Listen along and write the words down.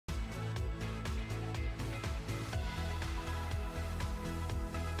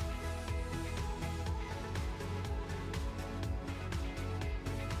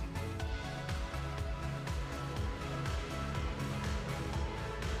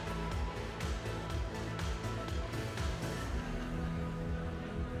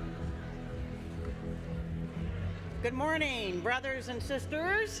Good morning, brothers and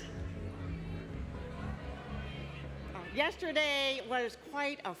sisters. Yesterday was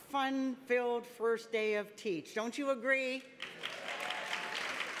quite a fun-filled first day of Teach. Don't you agree?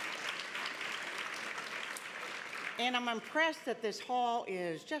 And I'm impressed that this hall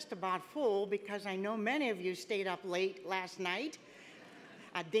is just about full because I know many of you stayed up late last night,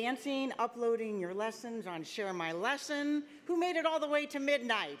 dancing, uploading your lessons on Share My Lesson. Who made it all the way to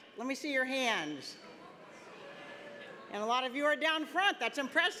midnight? Let me see your hands. And a lot of you are down front. That's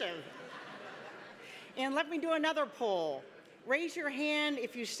impressive. And let me do another poll. Raise your hand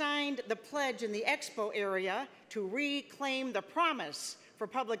if you signed the pledge in the expo area to reclaim the promise for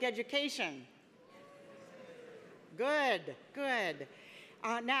public education. Good, good.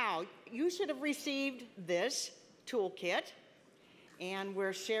 Now, you should have received this toolkit, and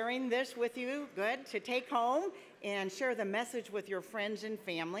we're sharing this with you, good, to take home and share the message with your friends and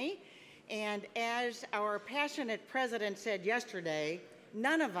family. And as our passionate president said yesterday,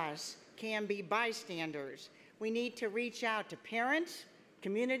 none of us can be bystanders. We need to reach out to parents,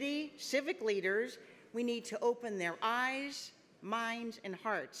 community, civic leaders. We need to open their eyes, minds, and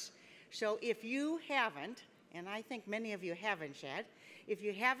hearts. So if you haven't, and I think many of you haven't yet, if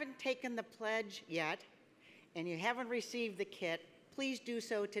you haven't taken the pledge yet and you haven't received the kit, please do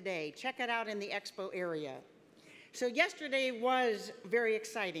so today. Check it out in the expo area. So yesterday was very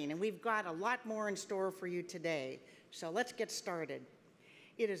exciting, and we've got a lot more in store for you today. So let's get started.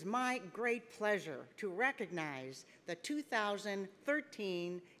 It is my great pleasure to recognize the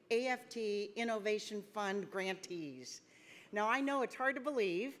 2013 AFT Innovation Fund grantees. Now, I know it's hard to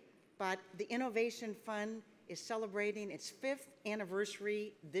believe, but the Innovation Fund is celebrating its 5th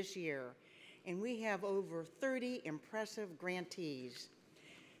anniversary this year, and we have over 30 impressive grantees.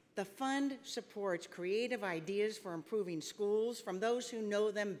 The fund supports creative ideas for improving schools from those who know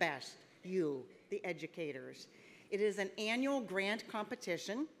them best, you, the educators. It is an annual grant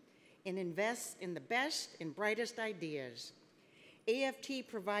competition and invests in the best and brightest ideas. AFT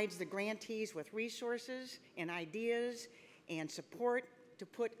provides the grantees with resources and ideas and support to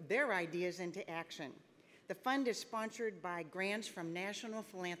put their ideas into action. The fund is sponsored by grants from national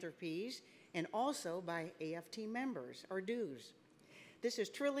philanthropies and also by AFT members, or dues. This is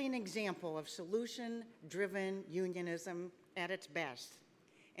truly an example of solution-driven unionism at its best.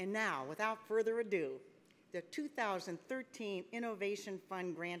 And now, without further ado, the 2013 Innovation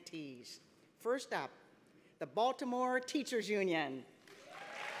Fund grantees. First up, the Baltimore Teachers Union.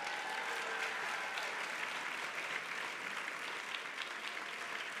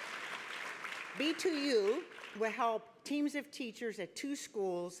 B2U will help teams of teachers at 2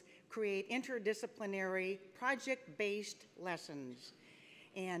 schools create interdisciplinary, project-based lessons.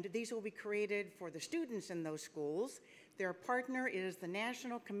 And these will be created for the students in those schools. Their partner is the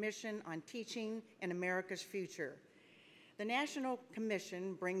National Commission on Teaching in America's Future. The National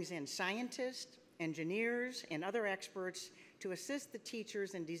Commission brings in scientists, engineers, and other experts to assist the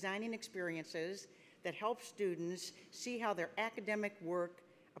teachers in designing experiences that help students see how their academic work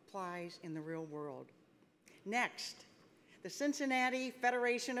applies in the real world. Next, the Cincinnati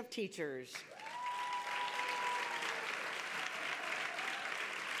Federation of Teachers.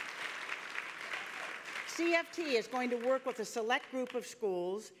 CFT is going to work with a select group of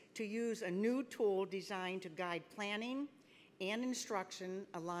schools to use a new tool designed to guide planning and instruction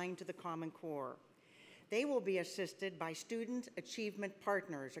aligned to the Common Core. They will be assisted by Student Achievement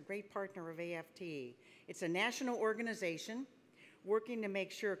Partners, a great partner of AFT. It's a national organization working to make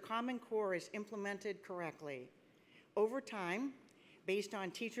sure Common Core is implemented correctly. Over time, based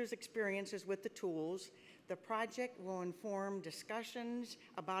on teachers' experiences with the tools, the project will inform discussions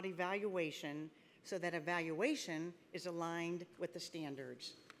about evaluation so that evaluation is aligned with the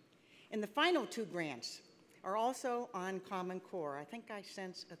standards. And the final 2 grants are also on Common Core. I think I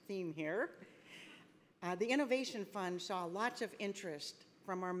sense a theme here. The Innovation Fund saw lots of interest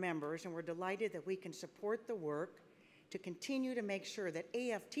from our members, and we're delighted that we can support the work to continue to make sure that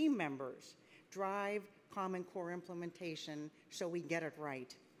AFT members drive Common Core implementation so we get it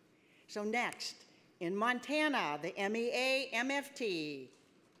right. So next, in Montana, the MEA MFT.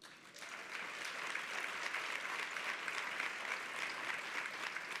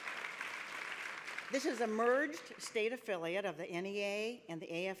 This is a merged state affiliate of the NEA and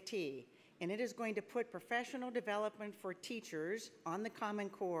the AFT, and it is going to put professional development for teachers on the Common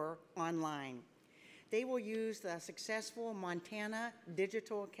Core online. They will use the successful Montana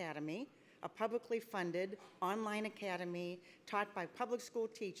Digital Academy, a publicly funded online academy taught by public school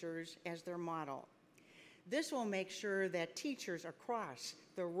teachers, as their model. This will make sure that teachers across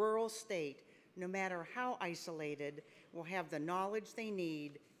the rural state, no matter how isolated, will have the knowledge they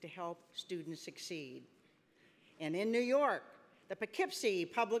need to help students succeed. And in New York, the Poughkeepsie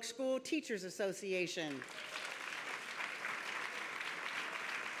Public School Teachers Association.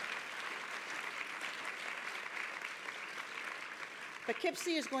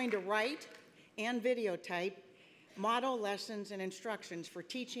 Poughkeepsie is going to write and videotape model lessons and instructions for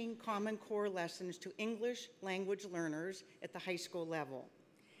teaching Common Core lessons to English language learners at the high school level.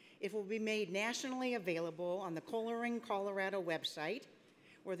 It will be made nationally available on the Coloring Colorado website,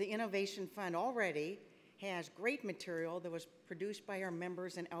 where the Innovation Fund already has great material that was produced by our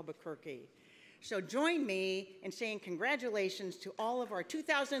members in Albuquerque. So join me in saying congratulations to all of our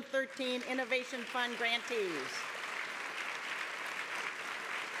 2013 Innovation Fund grantees.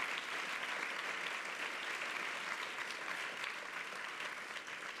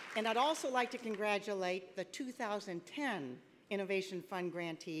 And I'd also like to congratulate the 2010 Innovation Fund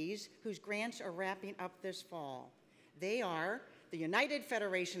grantees whose grants are wrapping up this fall. They are the United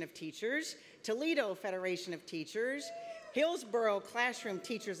Federation of Teachers, Toledo Federation of Teachers, Hillsborough Classroom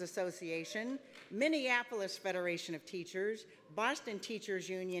Teachers Association, Minneapolis Federation of Teachers, Boston Teachers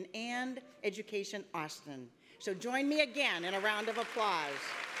Union, and Education Austin. So join me again in a round of applause.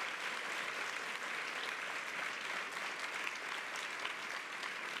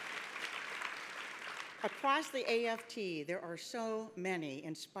 Across the AFT, there are so many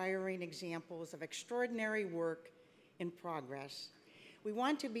inspiring examples of extraordinary work in progress. We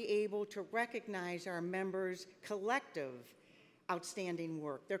want to be able to recognize our members' collective outstanding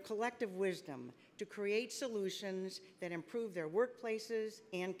work, their collective wisdom to create solutions that improve their workplaces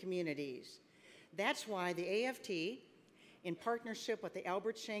and communities. That's why the AFT, in partnership with the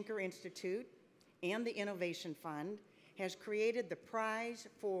Albert Shanker Institute and the Innovation Fund, has created the Prize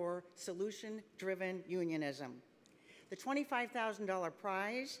for Solution-Driven Unionism. The $25,000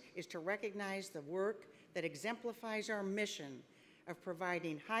 prize is to recognize the work that exemplifies our mission of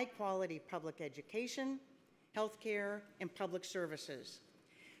providing high-quality public education, healthcare, and public services.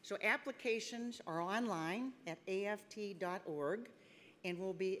 So applications are online at aft.org and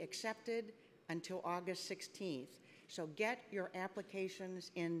will be accepted until August 16th. So get your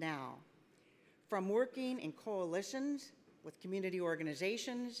applications in now. From working in coalitions with community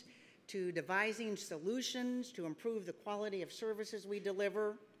organizations to devising solutions to improve the quality of services we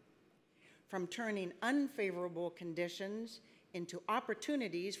deliver, from turning unfavorable conditions into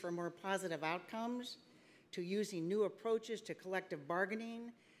opportunities for more positive outcomes, to using new approaches to collective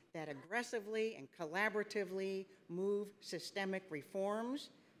bargaining that aggressively and collaboratively move systemic reforms,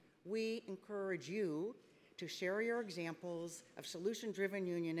 we encourage you to share your examples of solution-driven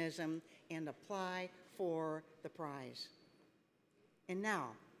unionism and apply for the prize. And now,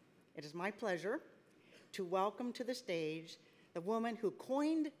 it is my pleasure to welcome to the stage the woman who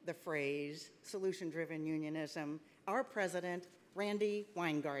coined the phrase solution-driven unionism, our president, Randi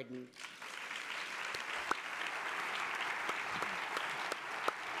Weingarten.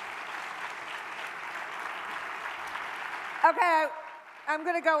 Okay, I'm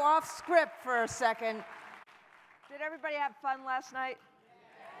going to go off script for a second. Did everybody have fun last night?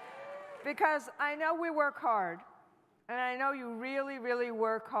 Because I know we work hard, and I know you really, really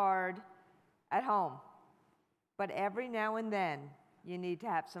work hard at home. But every now and then, you need to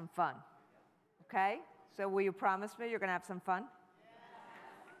have some fun. Okay? So will you promise me you're going to have some fun?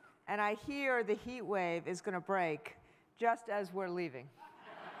 And I hear the heat wave is going to break just as we're leaving.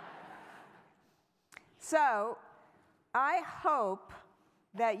 So I hope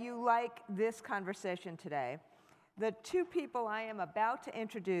that you like this conversation today. The two people I am about to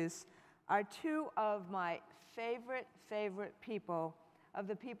introduce are two of my favorite people, of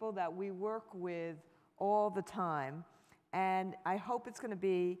the people that we work with all the time. And I hope it's going to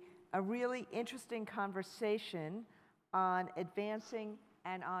be a really interesting conversation on advancing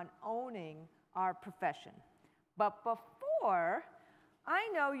and on owning our profession. But before, I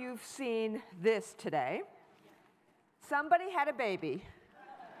know you've seen this today. Somebody had a baby.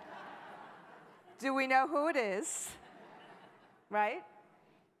 Do we know who it is? Right?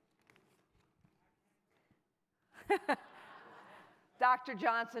 Dr.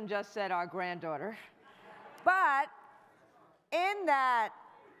 Johnson just said our granddaughter. But in that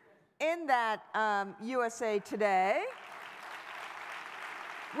USA Today,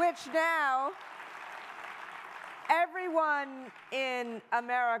 which now everyone in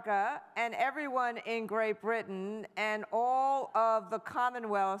America and everyone in Great Britain and all of the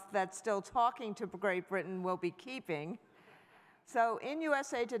Commonwealth that's still talking to Great Britain will be keeping. So in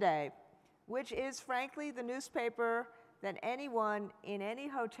USA Today, which is frankly the newspaper that anyone in any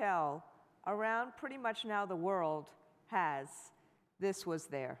hotel around pretty much now the world has, this was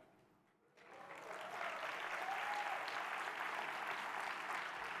there.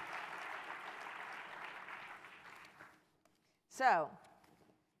 So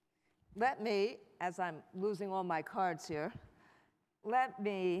let me, as I'm losing all my cards here, let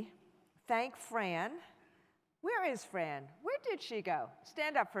me thank Fran. Where is Fran? Where did she go?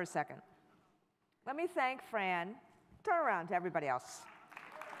 Stand up for a second. Let me thank Fran. Turn around to everybody else.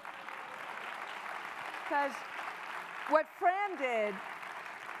 Because what Fran did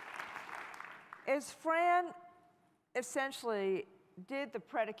is Fran essentially did the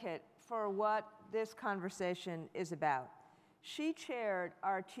predicate for what this conversation is about. She chaired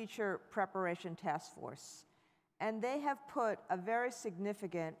our teacher preparation task force, and they have put a very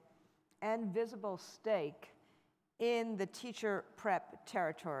significant and visible stake in the teacher prep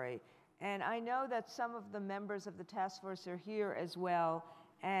territory. And I know that some of the members of the task force are here as well,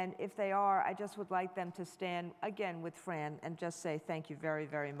 and if they are, I just would like them to stand again with Fran and just say thank you very,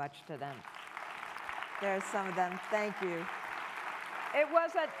 very much to them. There's some of them. Thank you. It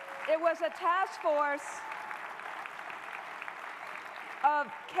was a task force of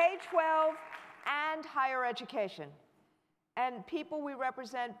K-12 and higher education. And people we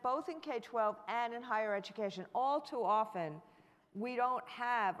represent both in K-12 and in higher education. All too often, we don't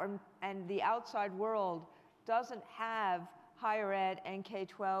have, and the outside world doesn't have higher ed and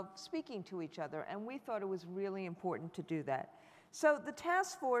K-12 speaking to each other. And we thought it was really important to do that. So the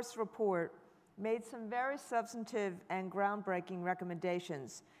task force report made some very substantive and groundbreaking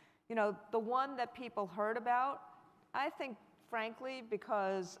recommendations. You know, the one that people heard about, I think, frankly,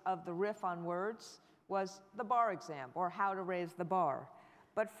 because of the riff on words, was the bar exam, or how to raise the bar.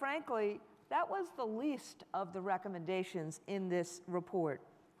 But frankly, that was the least of the recommendations in this report.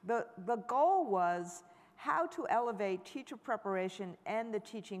 The goal was how to elevate teacher preparation and the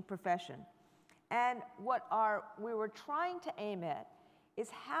teaching profession. And what we were trying to aim at is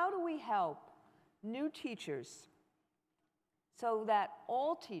how do we help new teachers so that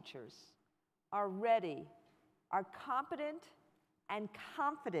all teachers are ready, are competent and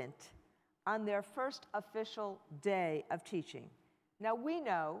confident on their first official day of teaching. Now we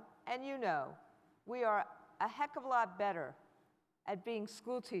know, and you know, we are a heck of a lot better at being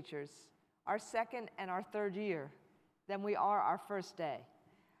school teachers our second and our third year than we are our first day.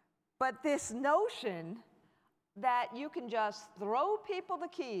 But this notion that you can just throw people the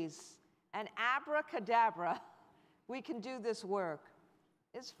keys and abracadabra, we can do this work,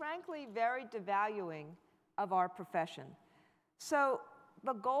 is frankly very devaluing of our profession. So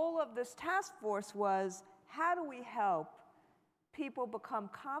the goal of this task force was, how do we help people become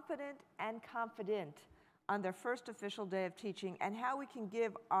confident and confident on their first official day of teaching, and how we can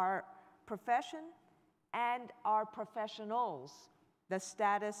give our profession and our professionals the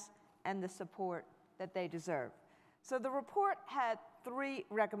status and the support that they deserve. So the report had 3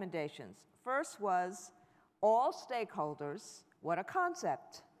 recommendations. First was all stakeholders, what a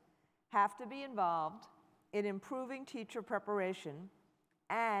concept, have to be involved in improving teacher preparation,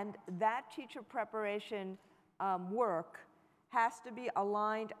 and that teacher preparation work has to be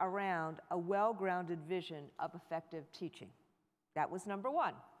aligned around a well-grounded vision of effective teaching. That was number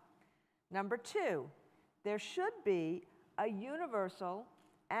 1. Number 2, there should be a universal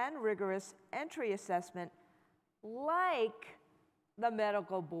and rigorous entry assessment like the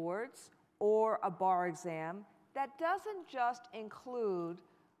medical boards or a bar exam that doesn't just include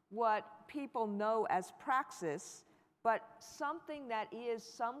what people know as praxis, but something that is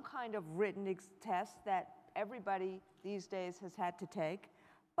some kind of written test that everybody these days has had to take,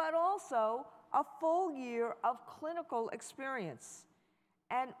 but also a full year of clinical experience.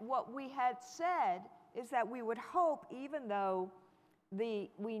 And what we had said is that we would hope, even though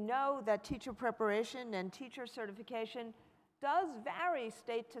we know that teacher preparation and teacher certification does vary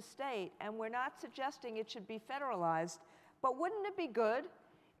state to state, and we're not suggesting it should be federalized, but wouldn't it be good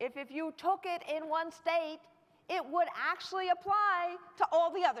if you took it in one state, it would actually apply to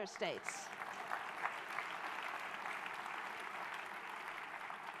all the other states?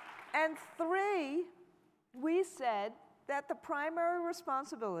 And 3, we said that the primary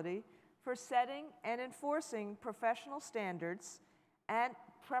responsibility for setting and enforcing professional standards and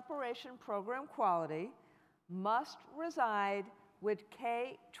preparation program quality must reside with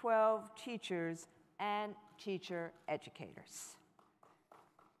K-12 teachers and teacher educators.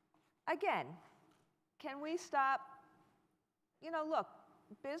 Again, can we stop? You know, look,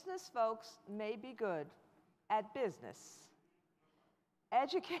 business folks may be good at business.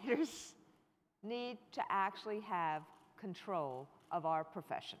 Educators need to actually have control of our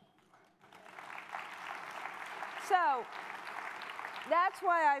profession. So that's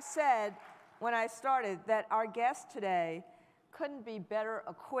why I said when I started that our guest today couldn't be better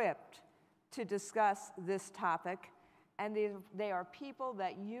equipped to discuss this topic. And they are people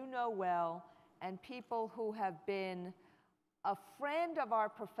that you know well, and people who have been a friend of our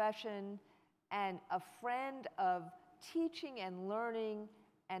profession and a friend of teaching and learning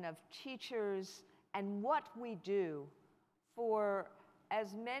and of teachers and what we do for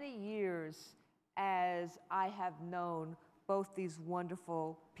as many years as I have known both these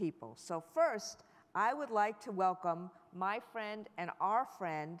wonderful people. So first, I would like to welcome my friend and our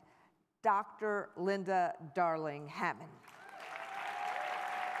friend, Dr. Linda Darling-Hammond.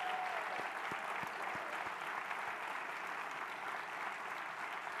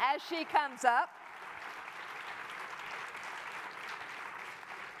 As she comes up,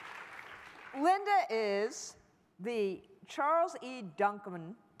 Linda is the Charles E.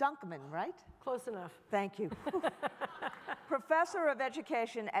 Duncan, right? Close enough. Thank you. Professor of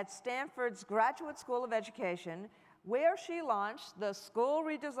Education at Stanford's Graduate School of Education, where she launched the School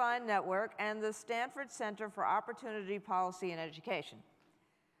Redesign Network and the Stanford Center for Opportunity Policy and Education.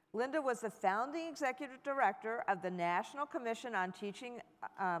 Linda was the founding executive director of the National Commission on Teaching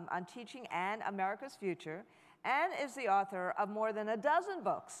and America's Future, and is the author of more than a dozen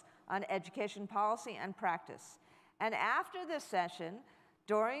books on education policy and practice. And after this session,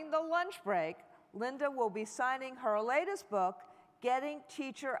 during the lunch break, Linda will be signing her latest book, Getting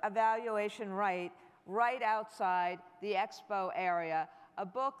Teacher Evaluation Right outside the expo area, a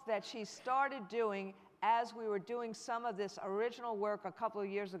book that she started doing as we were doing some of this original work a couple of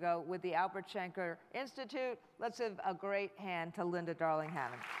years ago with the Albert Schenker Institute. Let's give a great hand to Linda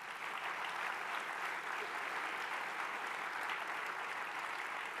Darling-Hammond.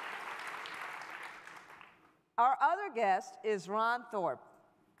 Our other guest is Ron Thorpe.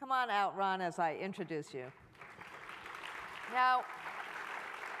 Come on out, Ron, as I introduce you. Now,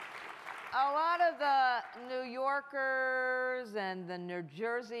 a lot of the New Yorkers and the New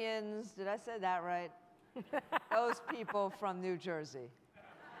Jerseyans, did I say that right? Those people from New Jersey.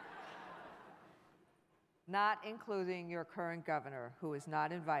 Not including your current governor, who is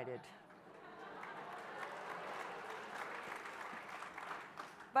not invited.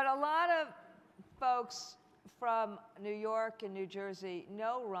 But a lot of folks from New York and New Jersey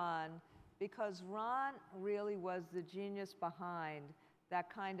know Ron because Ron really was the genius behind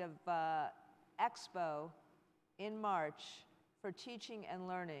that kind of expo in March for teaching and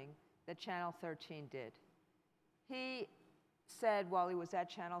learning that Channel 13 did. He said while he was at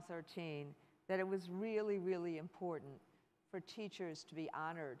Channel 13 that it was really, really important for teachers to be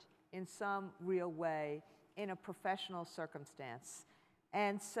honored in some real way in a professional circumstance.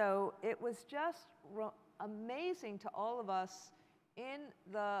 And so it was just amazing to all of us in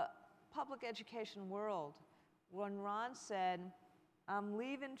the public education world when Ron said, I'm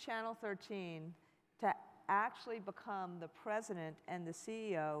leaving Channel 13 to actually become the president and the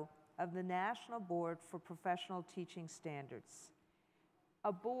CEO of the National Board for Professional Teaching Standards.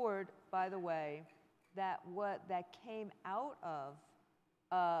 A board, by the way, that came out of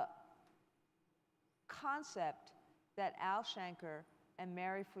a concept that Al Schenker and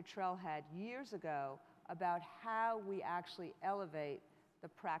Mary Futrell had years ago about how we actually elevate the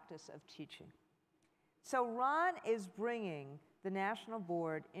practice of teaching. So Ron is bringing the National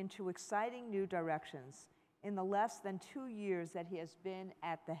Board into exciting new directions in the less than 2 years that he has been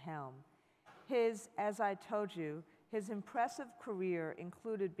at the helm. As I told you, his impressive career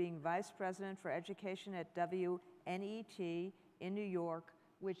included being Vice President for Education at WNET in New York,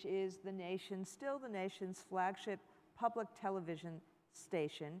 which is still the nation's flagship public television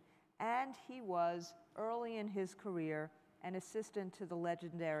station, and he was, early in his career, an assistant to the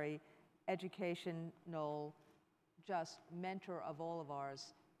legendary educational just mentor of all of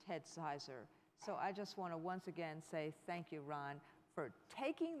ours, Ted Sizer. So I just want to once again say thank you, Ron, for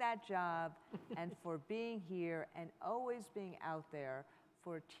taking that job and for being here and always being out there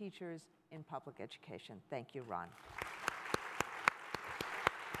for teachers in public education. Thank you, Ron.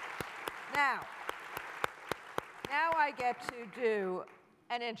 Now I get to do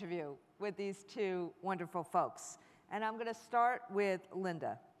an interview with these two wonderful folks. And I'm going to start with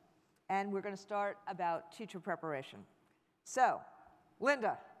Linda. And we're going to start about teacher preparation. So,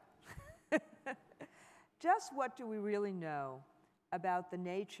 Linda, just what do we really know about the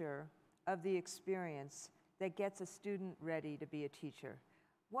nature of the experience that gets a student ready to be a teacher?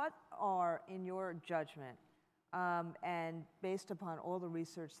 What are, in your judgment, and based upon all the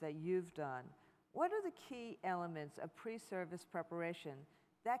research that you've done, what are the key elements of pre-service preparation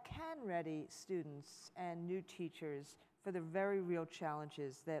that can ready students and new teachers for the very real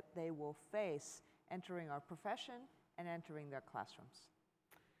challenges that they will face entering our profession and entering their classrooms?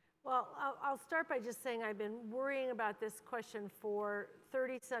 Well, I'll start by just saying I've been worrying about this question for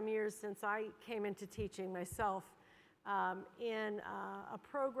 30-some years since I came into teaching myself in a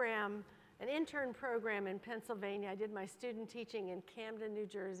program an intern program in Pennsylvania. I did my student teaching in Camden, New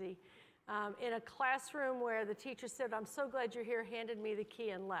Jersey, in a classroom where the teacher said, "I'm so glad you're here," handed me the key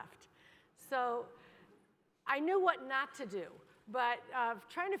and left. So I knew what not to do, but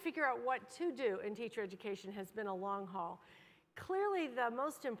trying to figure out what to do in teacher education has been a long haul. Clearly, the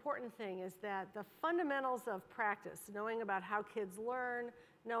most important thing is that the fundamentals of practice, knowing about how kids learn,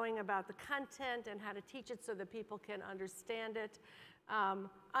 knowing about the content and how to teach it so that people can understand it,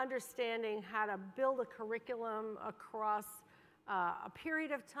 understanding how to build a curriculum across a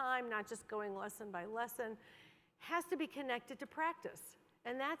period of time, not just going lesson by lesson, has to be connected to practice.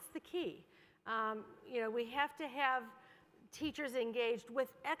 And that's the key. You know, we have to have teachers engaged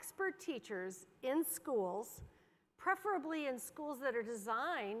with expert teachers in schools, preferably in schools that are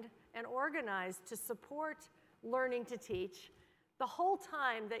designed and organized to support learning to teach the whole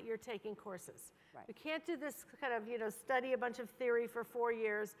time that you're taking courses. Right. You can't do this kind of, you know, study a bunch of theory for 4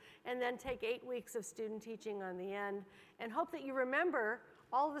 years and then take 8 weeks of student teaching on the end and hope that you remember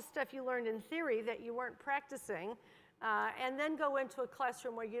all the stuff you learned in theory that you weren't practicing, and then go into a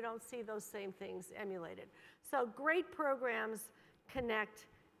classroom where you don't see those same things emulated. So great programs connect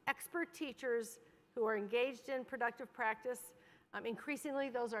expert teachers who are engaged in productive practice. Increasingly,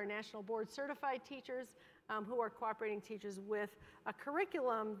 those are national board certified teachers who are cooperating teachers with a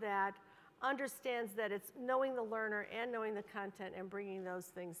curriculum that understands that it's knowing the learner and knowing the content and bringing those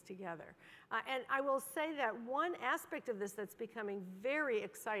things together. And I will say that one aspect of this that's becoming very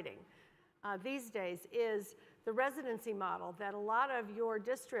exciting these days is the residency model that a lot of your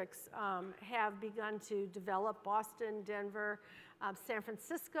districts have begun to develop. Boston, Denver, San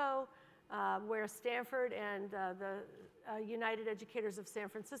Francisco, where Stanford and the United Educators of San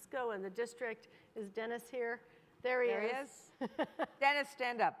Francisco and the district, is Dennis here? There he is. Dennis,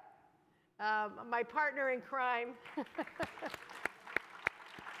 stand up. My partner in crime.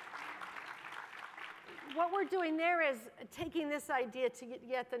 What we're doing there is taking this idea to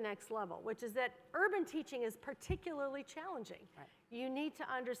yet the next level, which is that urban teaching is particularly challenging. Right. You need to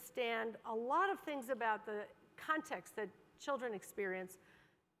understand a lot of things about the context that children experience.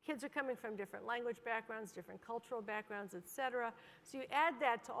 Kids are coming from different language backgrounds, different cultural backgrounds, et cetera. So you add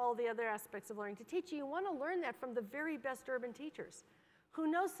that to all the other aspects of learning to teach. You want to learn that from the very best urban teachers who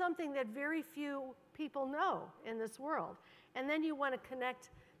know something that very few people know in this world. And then you want to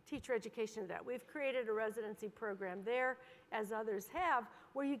connect teacher education to that. We've created a residency program there, as others have,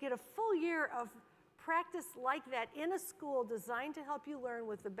 where you get a full year of practice like that in a school designed to help you learn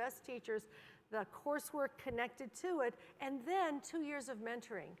with the best teachers, the coursework connected to it, and then 2 years of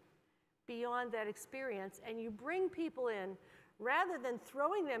mentoring beyond that experience. And you bring people in, rather than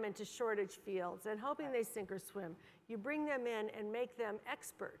throwing them into shortage fields and hoping they sink or swim, you bring them in and make them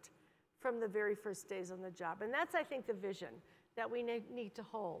expert from the very first days on the job. And that's, I think, the vision that we need to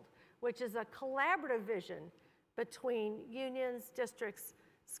hold, which is a collaborative vision between unions, districts,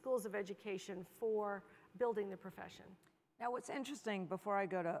 schools of education for building the profession. Now, what's interesting, before I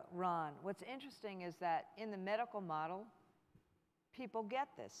go to Ron, what's interesting is that in the medical model, people get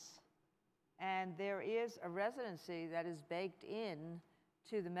this. And there is a residency that is baked in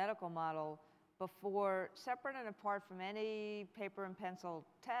to the medical model before, separate and apart from any paper and pencil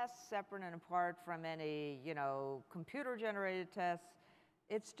tests, separate and apart from any, you know, computer-generated tests.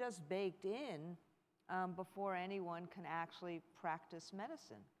 It's just baked in before anyone can actually practice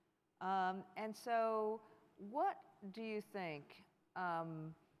medicine. And so what do you think, I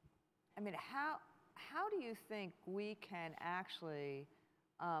mean, how do you think we can actually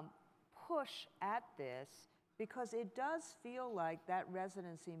push at this? Because it does feel like that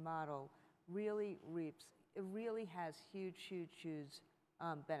residency model really has huge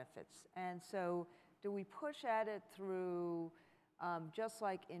benefits. And so do we push at it through, just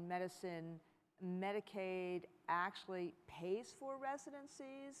like in medicine, Medicaid actually pays for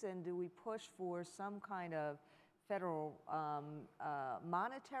residencies, and do we push for some kind of federal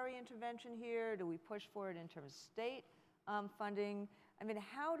monetary intervention here? Do we push for it in terms of state funding? I mean,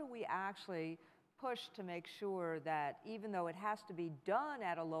 how do we actually push to make sure that even though it has to be done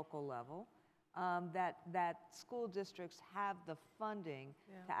at a local level, that school districts have the funding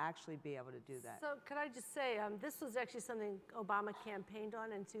to actually be able to do that? So could I just say, this was actually something Obama campaigned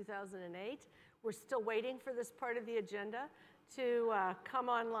on in 2008. We're still waiting for this part of the agenda to come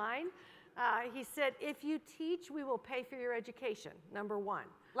online. He said, if you teach, we will pay for your education, number one.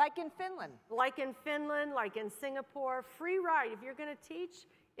 Like in Finland. Like in Finland, like in Singapore, free ride. If you're going to teach,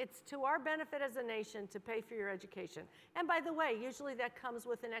 it's to our benefit as a nation to pay for your education. And by the way, usually that comes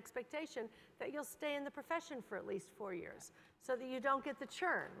with an expectation that you'll stay in the profession for at least 4 years so that you don't get the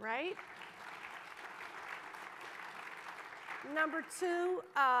churn, right? Number two,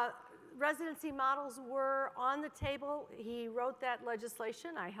 Residency models were on the table. He wrote that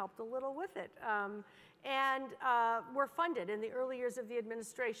legislation. I helped a little with it. And were funded in the early years of the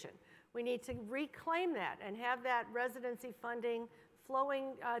administration. We need to reclaim that and have that residency funding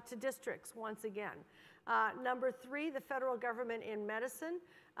flowing to districts once again. Number 3, the federal government in medicine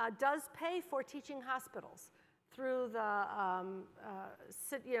does pay for teaching hospitals through the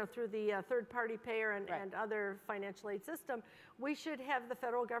third-party payer and other financial aid system. We should have the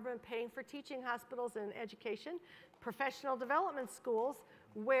federal government paying for teaching hospitals and education, professional development schools,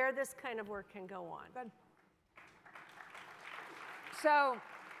 where this kind of work can go on. Good. So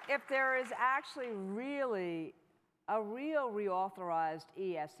if there is actually really a real reauthorized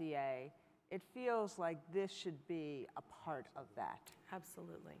ESEA, it feels like this should be a part of that.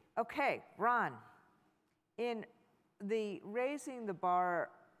 Absolutely. Okay, Ron, in the Raising the Bar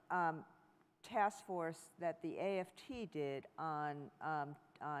task force that the AFT did on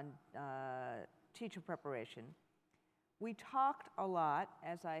teacher preparation, we talked a lot,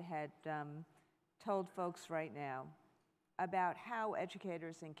 as I had told folks right now, about how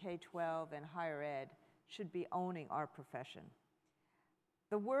educators in K-12 and higher ed should be owning our profession.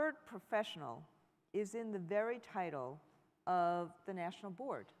 The word professional is in the very title of the National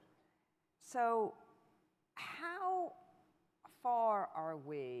Board. So how far are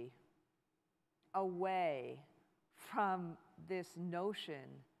we away from this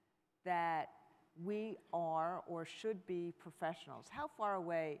notion that we are or should be professionals? How far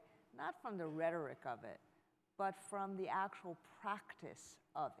away, not from the rhetoric of it, but from the actual practice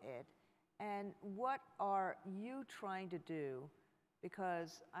of it? And what are you trying to do?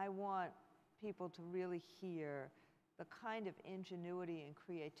 Because I want people to really hear the kind of ingenuity and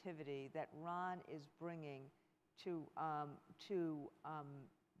creativity that Ron is bringing to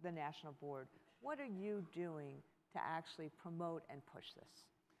the National Board. What are you doing to actually promote and push this?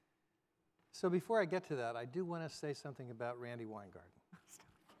 So before I get to that, I do want to say something about Randi Weingarten.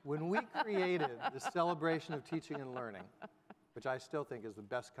 When we created the Celebration of Teaching and Learning, which I still think is the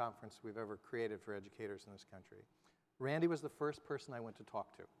best conference we've ever created for educators in this country, Randi was the first person I went to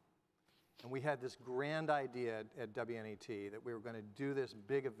talk to. And we had this grand idea at WNET that we were going to do this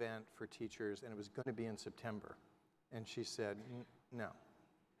big event for teachers, and it was going to be in September. And she said, no.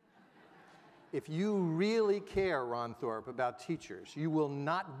 If you really care, Ron Thorpe, about teachers, you will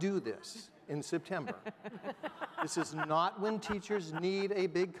not do this in September. This is not when teachers need a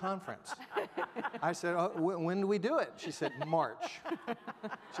big conference. I said, oh, when do we do it? She said, March.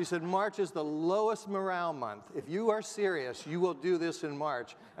 She said, March is the lowest morale month. If you are serious, you will do this in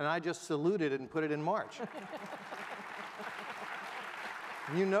March. And I just saluted and put it in March.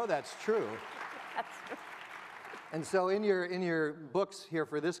 You know that's true. And so in your books here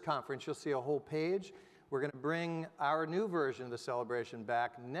for this conference, you'll see a whole page. We're going to bring our new version of the celebration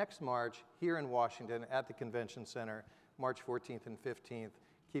back next March here in Washington at the Convention Center, March 14th and 15th.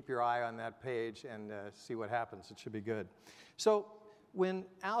 Keep your eye on that page and see what happens. It should be good. So when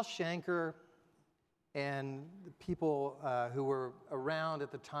Al Shanker and the people who were around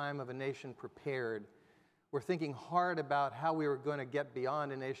at the time of A Nation Prepared were thinking hard about how we were going to get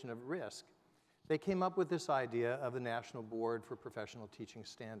beyond a nation of risk, they came up with this idea of the National Board for Professional Teaching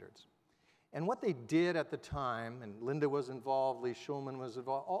Standards. And what they did at the time, and Linda was involved, Lee Schulman was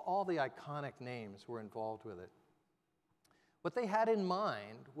involved, all the iconic names were involved with it. What they had in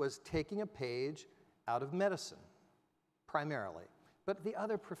mind was taking a page out of medicine, primarily, but the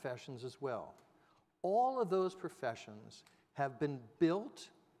other professions as well. All of those professions have been built,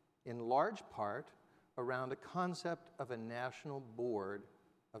 in large part, around a concept of a national board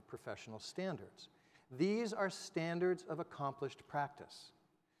of professional standards. These are standards of accomplished practice.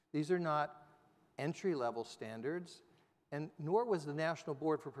 These are not entry-level standards, and nor was the National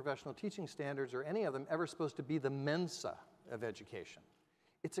Board for Professional Teaching Standards, or any of them, ever supposed to be the Mensa of education.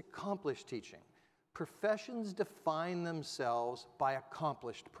 It's accomplished teaching. Professions define themselves by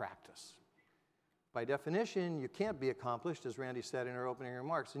accomplished practice. By definition, you can't be accomplished, as Randi said in her opening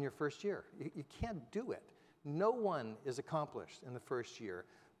remarks, in your first year. You can't do it. No one is accomplished in the first year,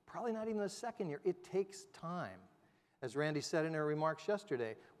 probably not even the second year. It takes time. As Randi said in her remarks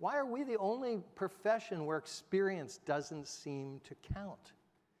yesterday, why are we the only profession where experience doesn't seem to count?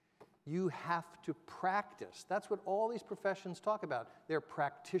 You have to practice. That's what all these professions talk about. They're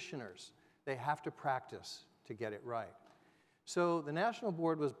practitioners. They have to practice to get it right. So the National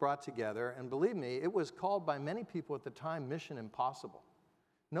Board was brought together, and believe me, it was called by many people at the time Mission Impossible.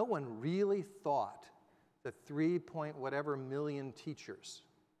 No one really thought the 3-point-whatever million teachers,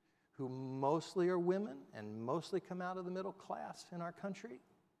 who mostly are women and mostly come out of the middle class in our country,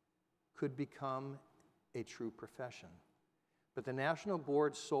 could become a true profession. But the national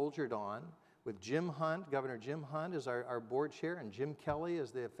board soldiered on with Jim Hunt, Governor Jim Hunt as our board chair, and Jim Kelly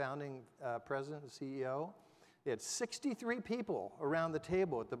as the founding president and CEO. They had 63 people around the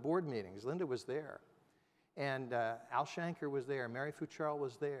table at the board meetings. Linda was there. And Al Shanker was there. Mary Futrell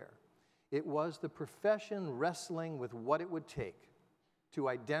was there. It was the profession wrestling with what it would take to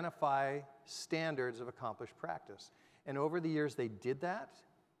identify standards of accomplished practice. And over the years, they did that.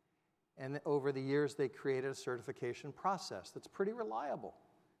 And over the years, they created a certification process that's pretty reliable,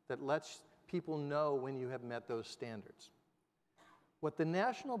 that lets people know when you have met those standards. What the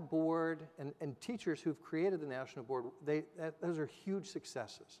National Board and teachers who've created the National Board, those are huge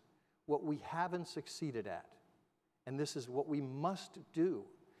successes. What we haven't succeeded at, and this is what we must do,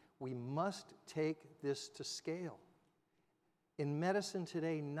 we must take this to scale. In medicine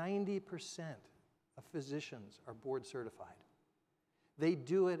today, 90% of physicians are board certified. They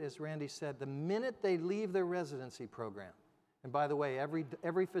do it, as Randy said, the minute they leave their residency program. And by the way,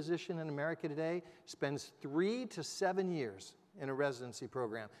 every physician in America today spends 3 to 7 years in a residency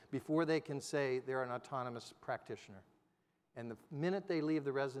program before they can say they're an autonomous practitioner. And the minute they leave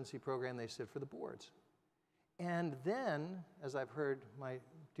the residency program, they sit for the boards. And then, as I've heard my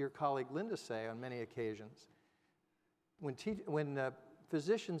dear colleague Linda say on many occasions, when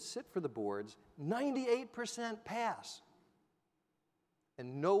physicians sit for the boards, 98% pass.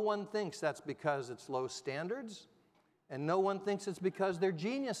 And no one thinks that's because it's low standards, and no one thinks it's because they're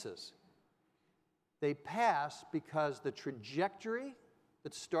geniuses. They pass because the trajectory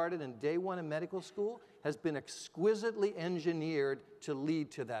that started in day one in medical school has been exquisitely engineered to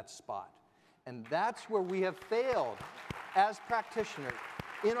lead to that spot. And that's where we have failed as practitioners.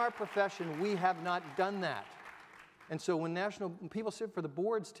 In our profession, we have not done that. And so when people sit for the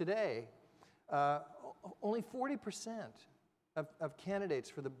boards today, only 40% of candidates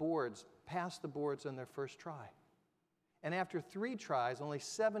for the boards pass the boards on their first try. And after 3 tries, only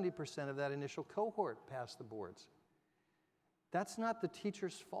 70% of that initial cohort passed the boards. That's not the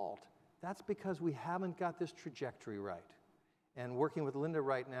teacher's fault. That's because we haven't got this trajectory right. And working with Linda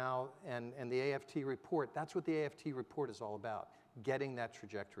right now and the AFT report, that's what the AFT report is all about, getting that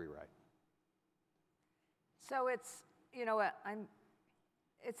trajectory right. So it's, you know,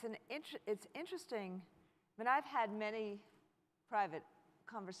 it's interesting. I mean, I've had many private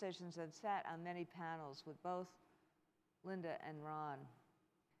conversations and sat on many panels with both Linda and Ron.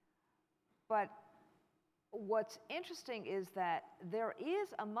 But what's interesting is that there is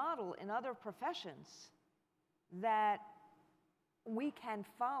a model in other professions that we can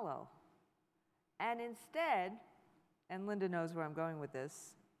follow. And instead, and Linda knows where I'm going with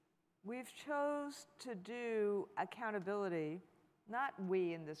this, we've chose to do accountability, not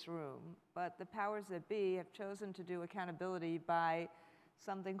we in this room, but the powers that be have chosen to do accountability by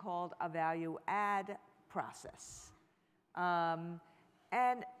something called a value add process.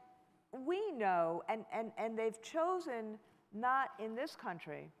 And we know, and they've chosen not in this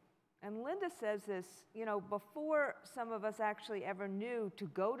country, and Linda says this, you know, before some of us actually ever knew to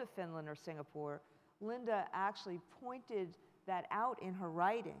go to Finland or Singapore, Linda actually pointed that out in her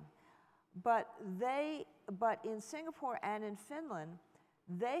writing. But in Singapore and in Finland,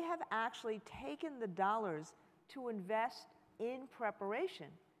 they have actually taken the dollars to invest in preparation,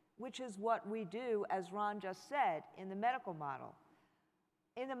 which is what we do, as Ron just said, in the medical model.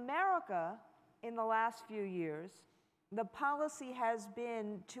 In America, in the last few years, the policy has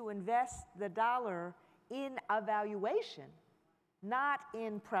been to invest the dollar in evaluation, not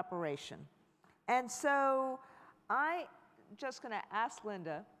in preparation. And so I'm just going to ask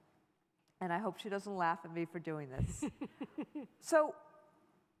Linda, and I hope she doesn't laugh at me for doing this. So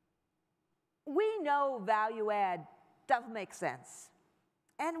we know value add doesn't make sense.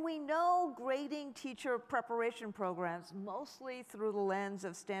 And we know grading teacher preparation programs, mostly through the lens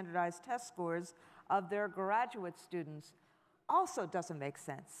of standardized test scores of their graduate students, also doesn't make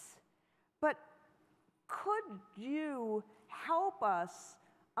sense. But could you help us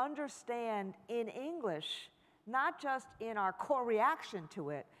understand in English, not just in our core reaction to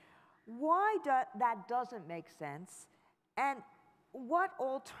it, why that doesn't make sense, and what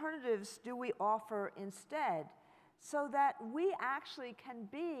alternatives do we offer instead, so that we actually can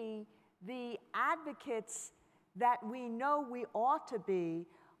be the advocates that we know we ought to be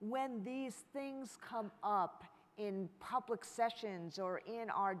when these things come up in public sessions or in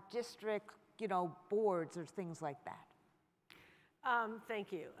our district, you know, boards or things like that?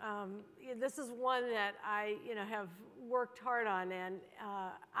 Thank you. This is one that I, have worked hard on, and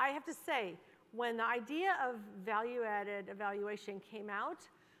I have to say, when the idea of value-added evaluation came out,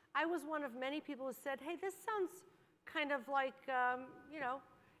 I was one of many people who said, hey, this sounds kind of like,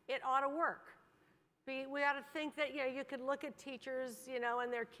 it ought to work. We ought to think that, you could look at teachers,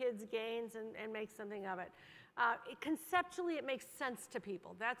 and their kids' gains and make something of it. Conceptually, it makes sense to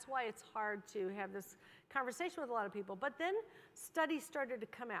people. That's why it's hard to have this conversation with a lot of people. But then studies started to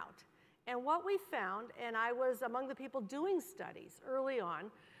come out. And what we found, and I was among the people doing studies early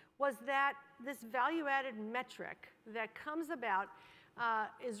on, was that this value-added metric that comes about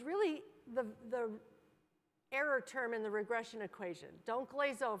is really the error term in the regression equation. Don't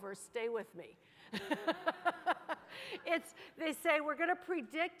glaze over, stay with me. They say we're going to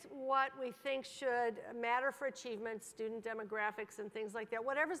predict what we think should matter for achievement, student demographics and things like that.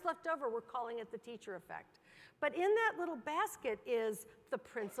 Whatever's left over, we're calling it the teacher effect. But in that little basket is the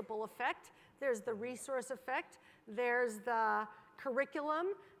principal effect, there's the resource effect, there's the curriculum,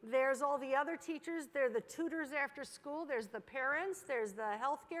 there's all the other teachers, there are the tutors after school, there's the parents, there's the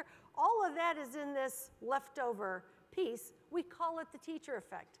healthcare. All of that is in this leftover piece. We call it the teacher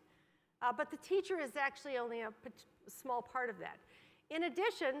effect. But the teacher is actually only a small part of that. In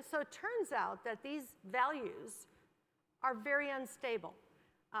addition, so it turns out that these values are very unstable.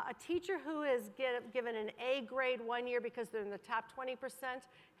 A teacher who is given an A grade one year because they're in the top 20%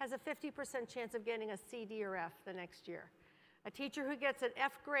 has a 50% chance of getting a C, D, or F the next year. A teacher who gets an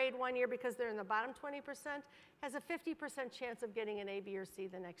F grade one year because they're in the bottom 20% has a 50% chance of getting an A, B, or C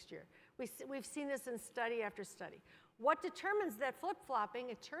the next year. We've seen this in study after study. What determines that flip-flopping?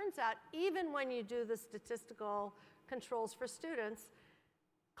 It turns out even when you do the statistical controls for students,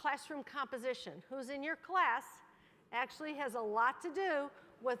 classroom composition, who's in your class, actually has a lot to do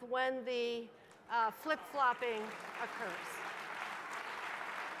with when the flip-flopping occurs.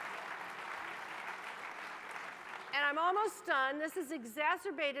 And I'm almost done. This is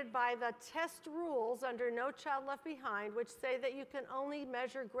exacerbated by the test rules under No Child Left Behind, which say that you can only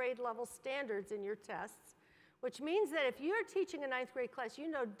measure grade level standards in your tests, which means that if you're teaching a 9th grade class,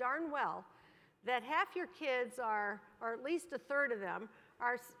 you know darn well that half your kids are, or at least a third of them,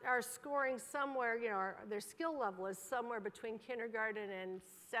 are scoring somewhere, their skill level is somewhere between kindergarten and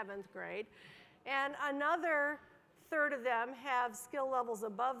 7th grade. And another third of them have skill levels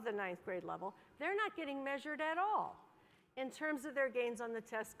above the 9th grade level. They're not getting measured at all in terms of their gains on the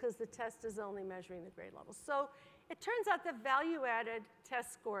test because the test is only measuring the grade levels. So it turns out that value-added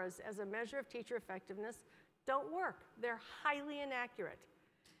test scores as a measure of teacher effectiveness don't work. They're highly inaccurate.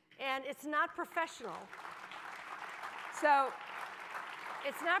 And it's not professional. So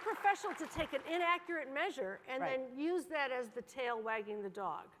it's not professional to take an inaccurate measure and then use that as the tail wagging the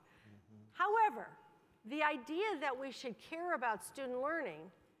dog. However, the idea that we should care about student learning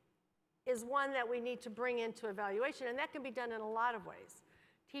is one that we need to bring into evaluation, and that can be done in a lot of ways.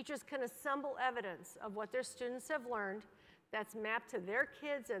 Teachers can assemble evidence of what their students have learned that's mapped to their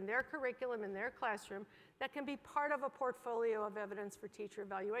kids and their curriculum in their classroom that can be part of a portfolio of evidence for teacher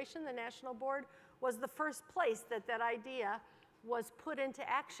evaluation. The National Board was the first place that that idea was put into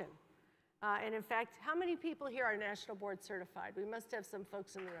action. And in fact, how many people here are National Board certified? We must have some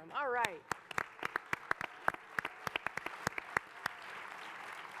folks in the room. All right.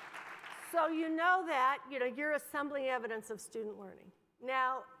 So you know that you're assembling evidence of student learning.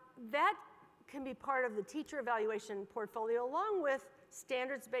 Now, that can be part of the teacher evaluation portfolio along with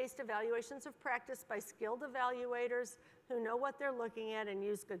standards-based evaluations of practice by skilled evaluators who know what they're looking at and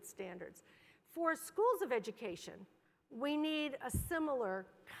use good standards. For schools of education, we need a similar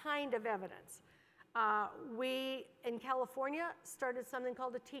kind of evidence. We, in California, started something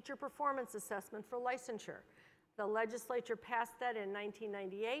called a teacher performance assessment for licensure. The legislature passed that in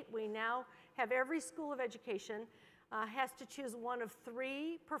 1998. We now have every school of education has to choose one of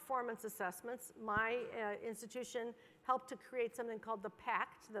 3 performance assessments. My institution helped to create something called the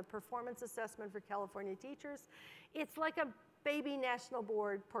PACT, the Performance Assessment for California Teachers. It's like a baby National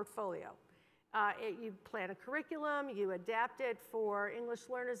Board portfolio. You plan a curriculum, you adapt it for English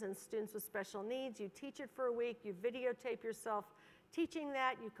learners and students with special needs, you teach it for a week, you videotape yourself teaching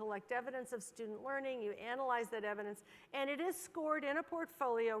that, you collect evidence of student learning, you analyze that evidence, and it is scored in a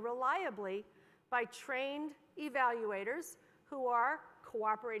portfolio reliably by trained evaluators who are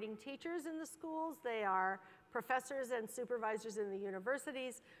cooperating teachers in the schools, they are professors and supervisors in the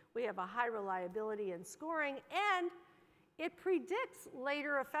universities. We have a high reliability in scoring, and it predicts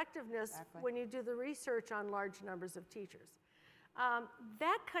later effectiveness when you do the research on large numbers of teachers.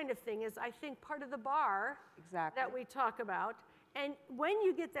 That kind of thing is, I think, part of the bar that we talk about. And when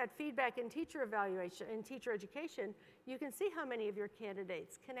you get that feedback in teacher evaluation, in teacher education, you can see how many of your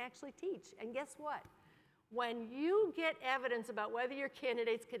candidates can actually teach. And guess what? When you get evidence about whether your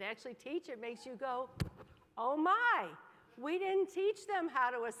candidates can actually teach, it makes you go, oh my, we didn't teach them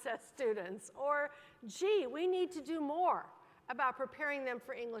how to assess students. Or, gee, we need to do more about preparing them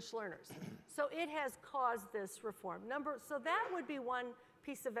for English learners. So it has caused this reform. So that would be one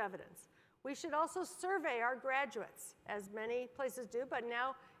piece of evidence. We should also survey our graduates, as many places do, but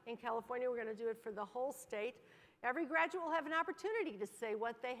now in California we're going to do it for the whole state. Every graduate will have an opportunity to say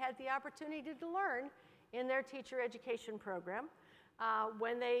what they had the opportunity to learn in their teacher education program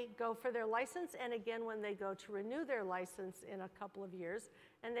when they go for their license, and again when they go to renew their license in a couple of years,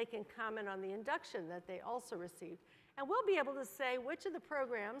 and they can comment on the induction that they also received. And we'll be able to say which of the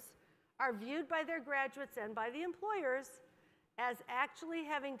programs are viewed by their graduates and by the employers as actually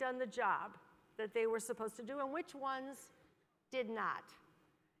having done the job that they were supposed to do, and which ones did not.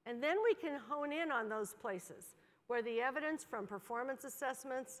 And then we can hone in on those places where the evidence from performance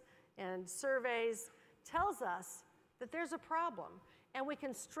assessments and surveys tells us that there's a problem, and we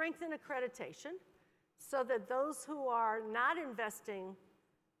can strengthen accreditation so that those who are not investing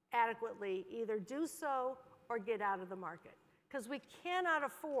adequately either do so or get out of the market. Because we cannot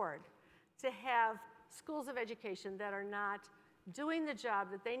afford to have schools of education that are not doing the job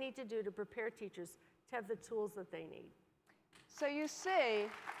that they need to do to prepare teachers to have the tools that they need. So you see,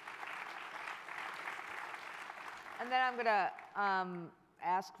 and then I'm going to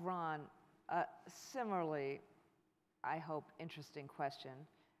ask Ron a similarly, I hope, interesting question.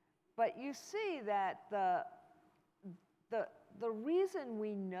 But you see that the reason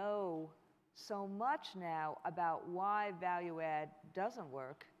we know so much now about why value add doesn't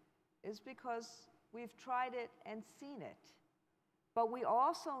work is because we've tried it and seen it. But we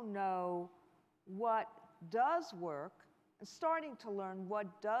also know what does work, and starting to learn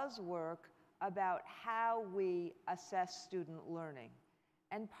what does work about how we assess student learning.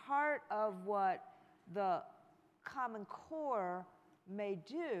 And part of what the Common Core may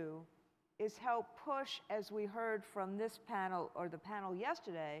do is help push, as we heard from this panel or the panel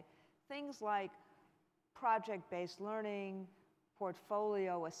yesterday, things like project-based learning,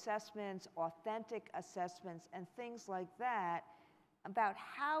 portfolio assessments, authentic assessments, and things like that, about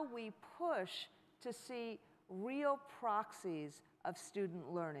how we push to see real proxies of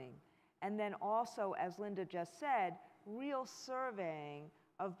student learning. And then also, as Linda just said, real surveying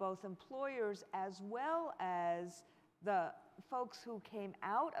of both employers as well as the folks who came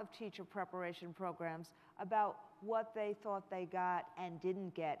out of teacher preparation programs about what they thought they got and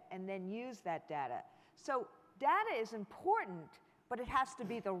didn't get, and then use that data. So data is important, but it has to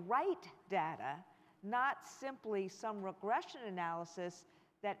be the right data, not simply some regression analysis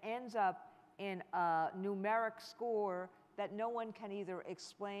that ends up in a numeric score that no one can either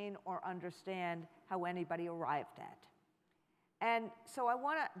explain or understand how anybody arrived at. And so I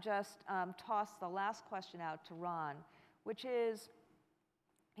want to just toss the last question out to Ron, which is,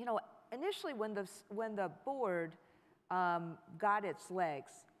 you know, initially when the board got its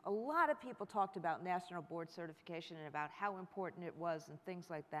legs, a lot of people talked about national board certification and about how important it was and things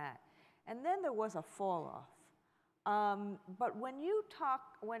like that. And then there was a fall off. But when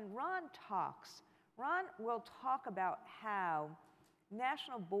Ron talks, Ron will talk about how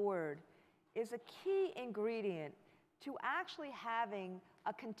national board is a key ingredient to actually having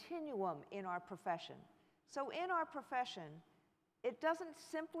a continuum in our profession. So in our profession, it doesn't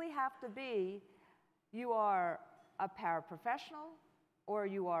simply have to be you are a paraprofessional, or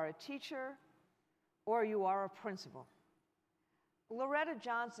you are a teacher, or you are a principal. Loretta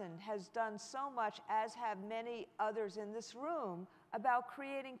Johnson has done so much, as have many others in this room, about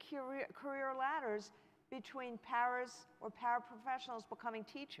creating career ladders between paras or paraprofessionals becoming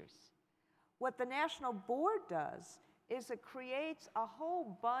teachers. What the National Board does is it creates a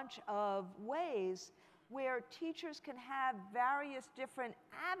whole bunch of ways where teachers can have various different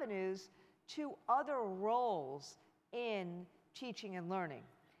avenues to other roles in teaching and learning.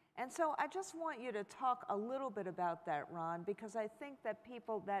 And so I just want you to talk a little bit about that, Ron, because I think that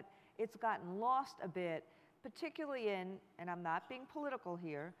it's gotten lost a bit, particularly in, and I'm not being political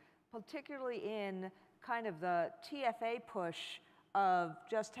here, particularly in kind of the TFA push of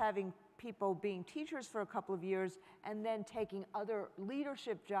just having people being teachers for a couple of years and then taking other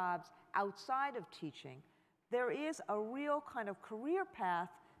leadership jobs outside of teaching. There is a real kind of career path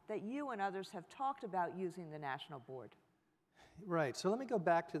that you and others have talked about using the National Board. Right, so let me go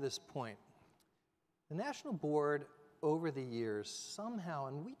back to this point. The National Board, over the years, somehow,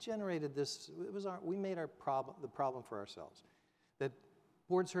 and we generated this, we made the problem for ourselves, that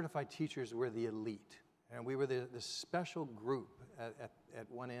board-certified teachers were the elite, and we were the special group at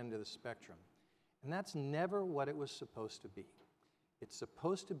one end of the spectrum. And that's never what it was supposed to be. It's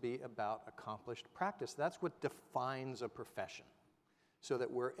supposed to be about accomplished practice. That's what defines a profession. So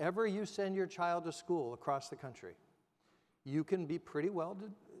that wherever you send your child to school across the country, you can be pretty well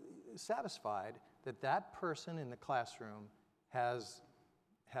satisfied that that person in the classroom has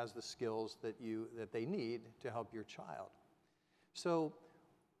the skills that they need to help your child. So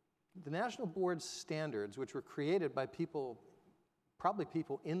the National Board standards, which were created by people, probably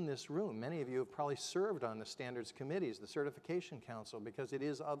people in this room, many of you have probably served on the standards committees, the certification council, because it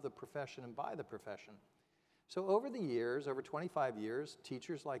is of the profession and by the profession. So over the years, over 25 years,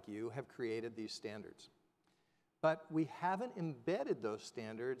 teachers like you have created these standards. But we haven't embedded those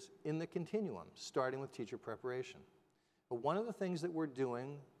standards in the continuum, starting with teacher preparation. But one of the things that we're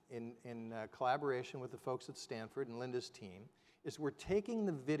doing in collaboration with the folks at Stanford and Linda's team is we're taking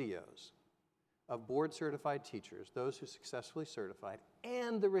the videos of board-certified teachers, those who successfully certified,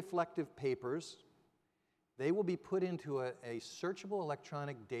 and the reflective papers. They will be put into a searchable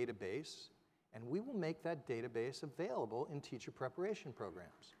electronic database, and we will make that database available in teacher preparation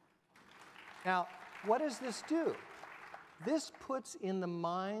programs. Now, what does this do? This puts in the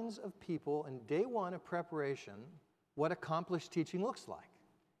minds of people in day one of preparation what accomplished teaching looks like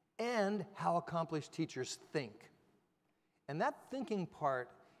and how accomplished teachers think. And that thinking part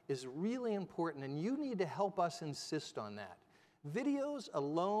is really important, and you need to help us insist on that. Videos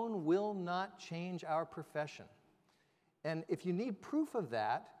alone will not change our profession. And if you need proof of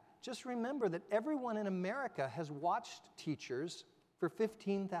that, just remember that everyone in America has watched teachers for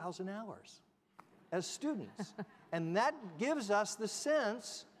 15,000 hours as students. And that gives us the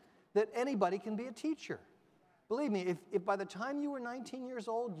sense that anybody can be a teacher. Believe me, if by the time you were 19 years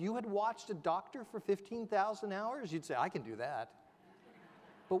old, you had watched a doctor for 15,000 hours, you'd say, I can do that.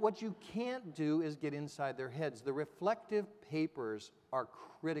 But what you can't do is get inside their heads. The reflective papers are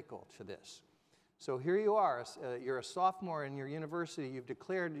critical to this. So here you are, you're a sophomore in your university, you've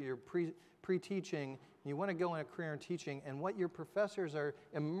declared you're pre-teaching, you want to go in a career in teaching, and what your professors are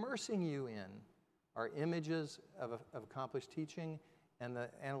immersing you in are images of accomplished teaching and the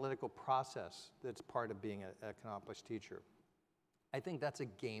analytical process that's part of being an accomplished teacher. I think that's a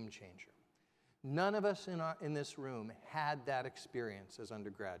game changer. None of us in this room had that experience as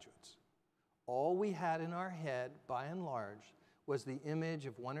undergraduates. All we had in our head, by and large, was the image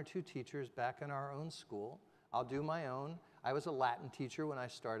of one or two teachers back in our own school. I'll do my own. I was a Latin teacher when I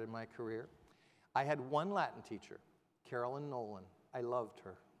started my career. I had one Latin teacher, Carolyn Nolan. I loved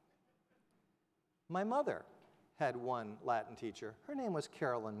her. My mother had one Latin teacher. Her name was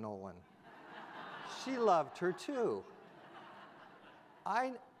Carolyn Nolan. She loved her too.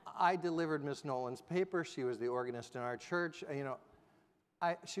 I delivered Miss Nolan's paper. She was the organist in our church.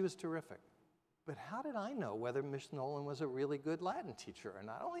 She was terrific. But how did I know whether Miss Nolan was a really good Latin teacher or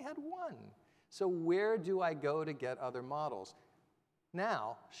not? I only had one. So where do I go to get other models?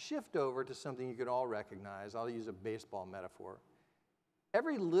 Now, shift over to something you could all recognize. I'll use a baseball metaphor.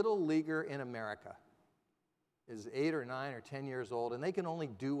 Every little leaguer in America is 8 or 9 or 10 years old, and they can only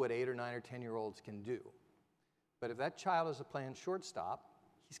do what 8 or 9 or 10-year-olds can do. But if that child is playing shortstop,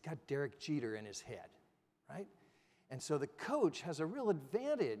 he's got Derek Jeter in his head, right? And so the coach has a real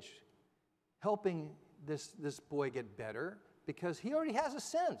advantage helping this boy get better because he already has a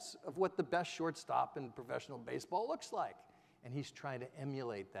sense of what the best shortstop in professional baseball looks like. And he's trying to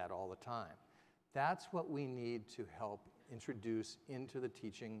emulate that all the time. That's what we need to help introduce into the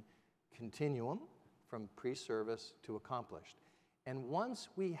teaching continuum from pre-service to accomplished. And once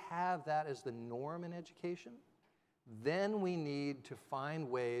we have that as the norm in education, then we need to find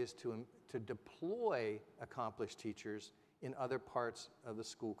ways to deploy accomplished teachers in other parts of the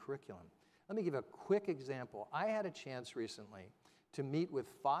school curriculum. Let me give a quick example. I had a chance recently to meet with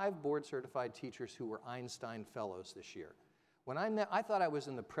 5 board-certified teachers who were Einstein Fellows this year. When I met, I thought I was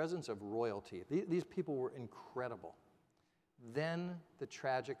in the presence of royalty. These people were incredible. Then the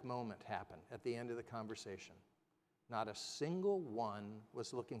tragic moment happened at the end of the conversation. Not a single one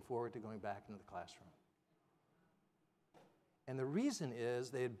was looking forward to going back into the classroom. And the reason is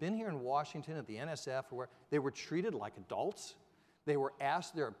they had been here in Washington at the NSF where they were treated like adults. They were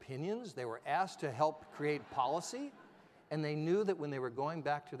asked their opinions. They were asked to help create policy. And they knew that when they were going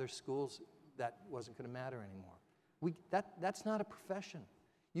back to their schools, that wasn't going to matter anymore. That's not a profession.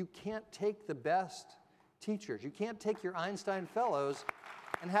 You can't take the best teachers. You can't take your Einstein Fellows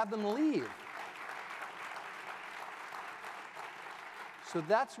and have them leave. So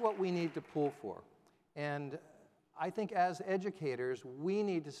that's what we need to pull for. And I think as educators, we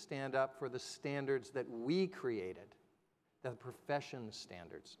need to stand up for the standards that we created, the profession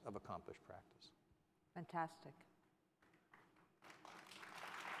standards of accomplished practice. Fantastic.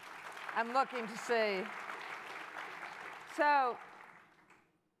 I'm looking to see. So,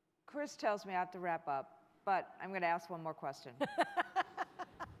 Chris tells me I have to wrap up, but I'm going to ask one more question,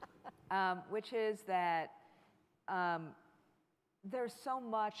 which is that there's so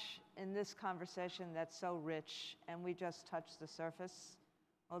much in this conversation that's so rich, and we just touched the surface.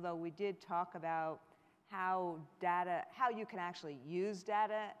 Although we did talk about how you can actually use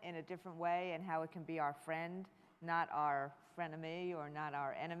data in a different way and how it can be our friend, not our frenemy or not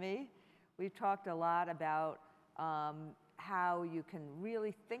our enemy. We've talked a lot about how you can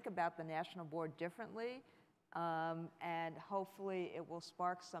really think about the National Board differently, and hopefully it will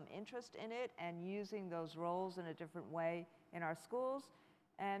spark some interest in it and using those roles in a different way in our schools.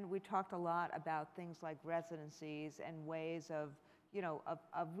 And we talked a lot about things like residencies and ways of,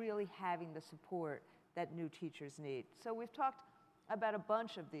 of really having the support that new teachers need. So we've talked about a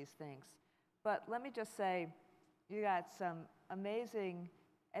bunch of these things. But let me just say, you got some amazing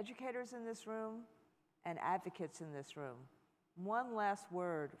educators in this room and advocates in this room. One last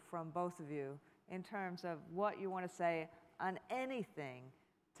word from both of you in terms of what you want to say on anything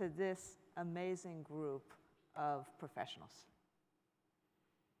to this amazing group of professionals.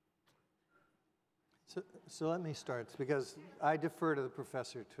 So let me start, because I defer to the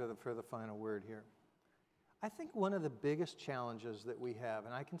professor for the final word here. I think one of the biggest challenges that we have,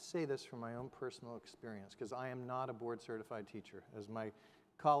 and I can say this from my own personal experience, because I am not a board-certified teacher. As my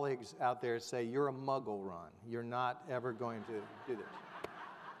colleagues out there say, you're a muggle, Ron. You're not ever going to do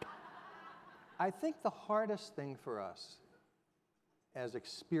this. I think the hardest thing for us as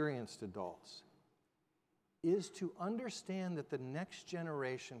experienced adults is to understand that the next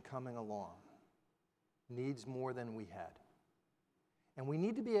generation coming along needs more than we had. And we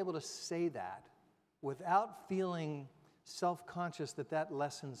need to be able to say that without feeling self-conscious that that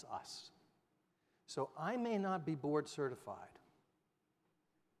lessens us. So I may not be board certified,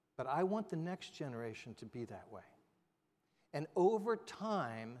 but I want the next generation to be that way. And over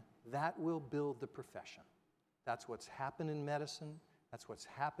time, that will build the profession. That's what's happened in medicine. That's what's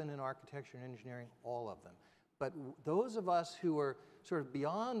happened in architecture and engineering, all of them. But those of us who are sort of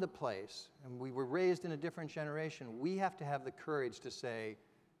beyond the place, and we were raised in a different generation, we have to have the courage to say,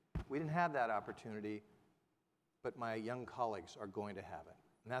 we didn't have that opportunity, but my young colleagues are going to have it.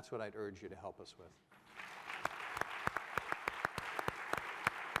 And that's what I'd urge you to help us with.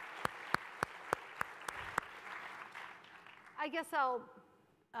 I guess I'll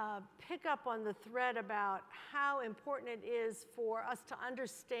pick up on the thread about how important it is for us to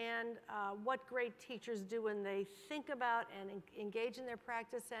understand what great teachers do when they think about and engage in their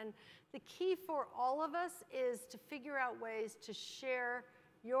practice. And the key for all of us is to figure out ways to share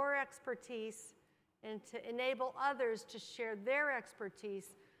your expertise and to enable others to share their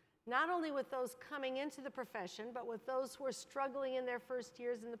expertise, not only with those coming into the profession, but with those who are struggling in their first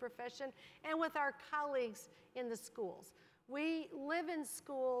years in the profession, and with our colleagues in the schools. We live in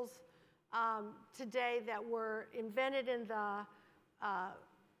schools today that were invented in the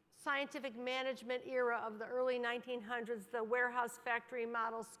scientific management era of the early 1900s, the warehouse factory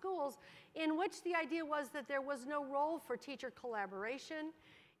model schools, in which the idea was that there was no role for teacher collaboration,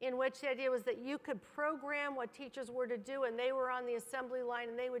 in which the idea was that you could program what teachers were to do, and they were on the assembly line,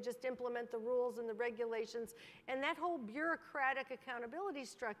 and they would just implement the rules and the regulations. And that whole bureaucratic accountability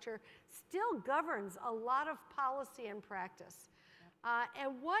structure still governs a lot of policy and practice.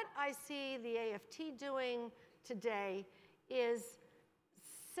 And what I see the AFT doing today is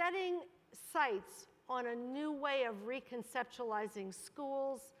setting sights on a new way of reconceptualizing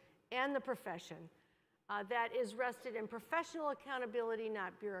schools and the profession. That is rested in professional accountability,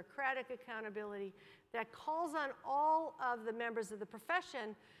 not bureaucratic accountability, that calls on all of the members of the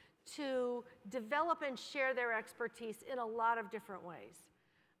profession to develop and share their expertise in a lot of different ways.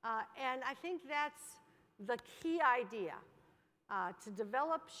 And I think that's the key idea, to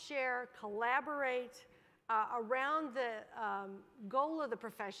develop, share, collaborate around the goal of the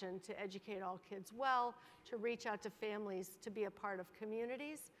profession to educate all kids well, to reach out to families, to be a part of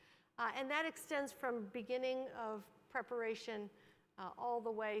communities. And that extends from beginning of preparation all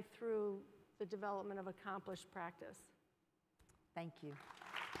the way through the development of accomplished practice. Thank you.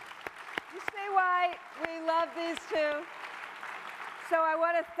 You see why we love these two? So I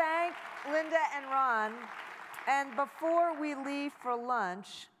want to thank Linda and Ron. And before we leave for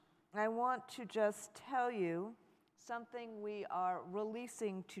lunch, I want to just tell you something we are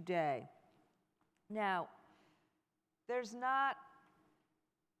releasing today. Now, there's not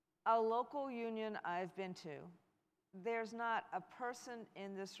a local union I've been to, there's not a person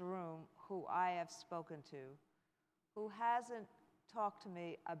in this room who I have spoken to who hasn't talked to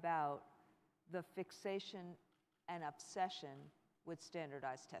me about the fixation and obsession with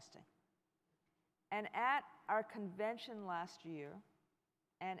standardized testing. And at our convention last year,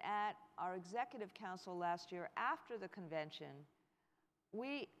 and at our executive council last year after the convention,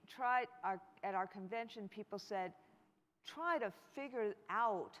 we tried, at our convention, people said, try to figure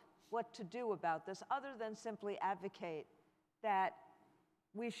out what to do about this other than simply advocate that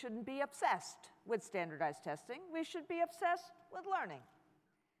we shouldn't be obsessed with standardized testing. We should be obsessed with learning.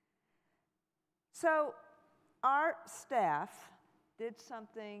 So our staff did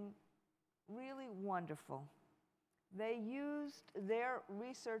something really wonderful. They used their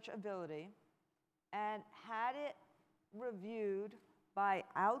research ability and had it reviewed by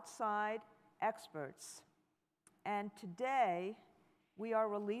outside experts. And today, we are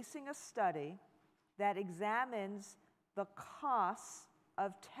releasing a study that examines the costs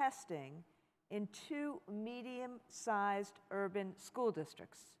of testing in 2 medium-sized urban school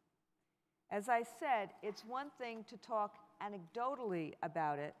districts. As I said, it's one thing to talk anecdotally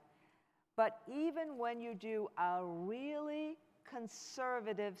about it, but even when you do a really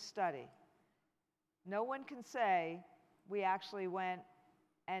conservative study, no one can say we actually went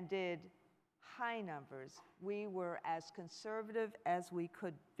and did high numbers. We were as conservative as we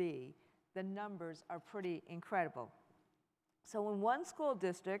could be. The numbers are pretty incredible. So in one school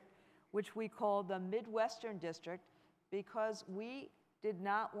district, which we call the Midwestern District, because we did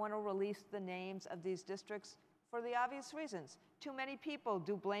not want to release the names of these districts for the obvious reasons. Too many people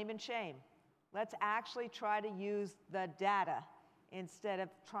do blame and shame. Let's actually try to use the data instead of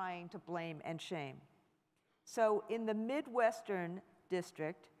trying to blame and shame. So in the Midwestern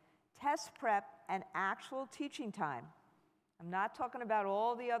District, test prep and actual teaching time, I'm not talking about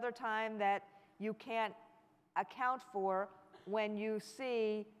all the other time that you can't account for when you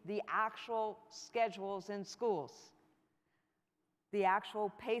see the actual schedules in schools, the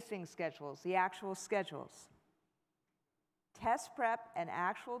actual pacing schedules, the actual schedules. Test prep and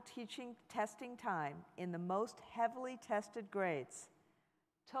actual testing time in the most heavily tested grades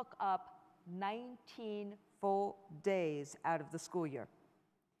took up 19 full days out of the school year.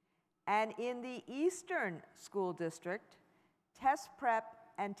 And in the Eastern School District, test prep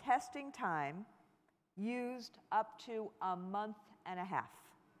and testing time used up to a month and a half.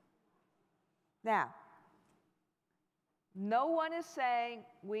 Now, no one is saying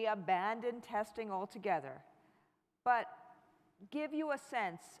we abandon testing altogether, but give you a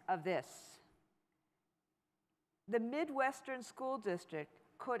sense of this. The Midwestern School District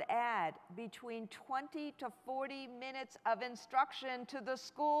could add between 20 to 40 minutes of instruction to the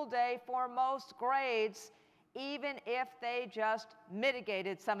school day for most grades, even if they just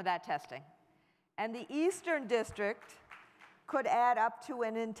mitigated some of that testing. And the Eastern District could add up to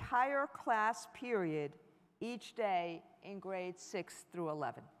an entire class period each day in grades 6 through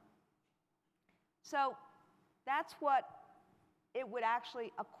 11. So that's what it would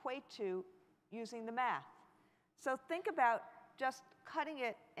actually equate to using the math. So think about just cutting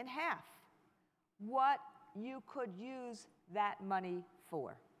it in half, what you could use that money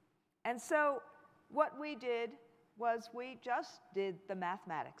for. And so what we did was we just did the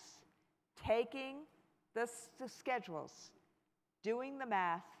mathematics, taking the schedules, doing the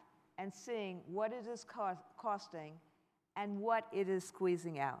math, and seeing what it is costing and what it is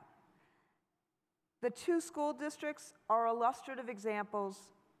squeezing out. The 2 school districts are illustrative examples,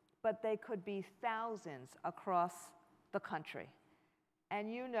 but they could be thousands across the country.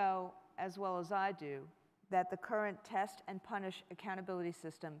 And you know, as well as I do, that the current test and punish accountability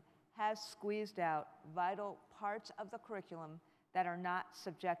system has squeezed out vital parts of the curriculum that are not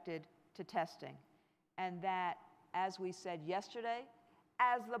subjected to testing. And that, as we said yesterday,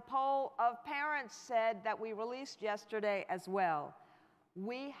 as the poll of parents said that we released yesterday as well,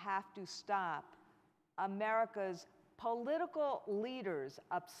 we have to stop America's political leaders'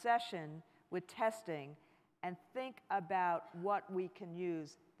 obsession with testing and think about what we can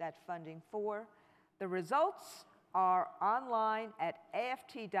use that funding for. The results are online at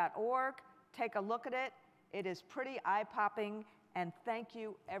aft.org. Take a look at it. It is pretty eye-popping, and thank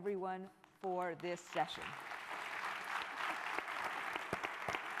you, everyone, for this session.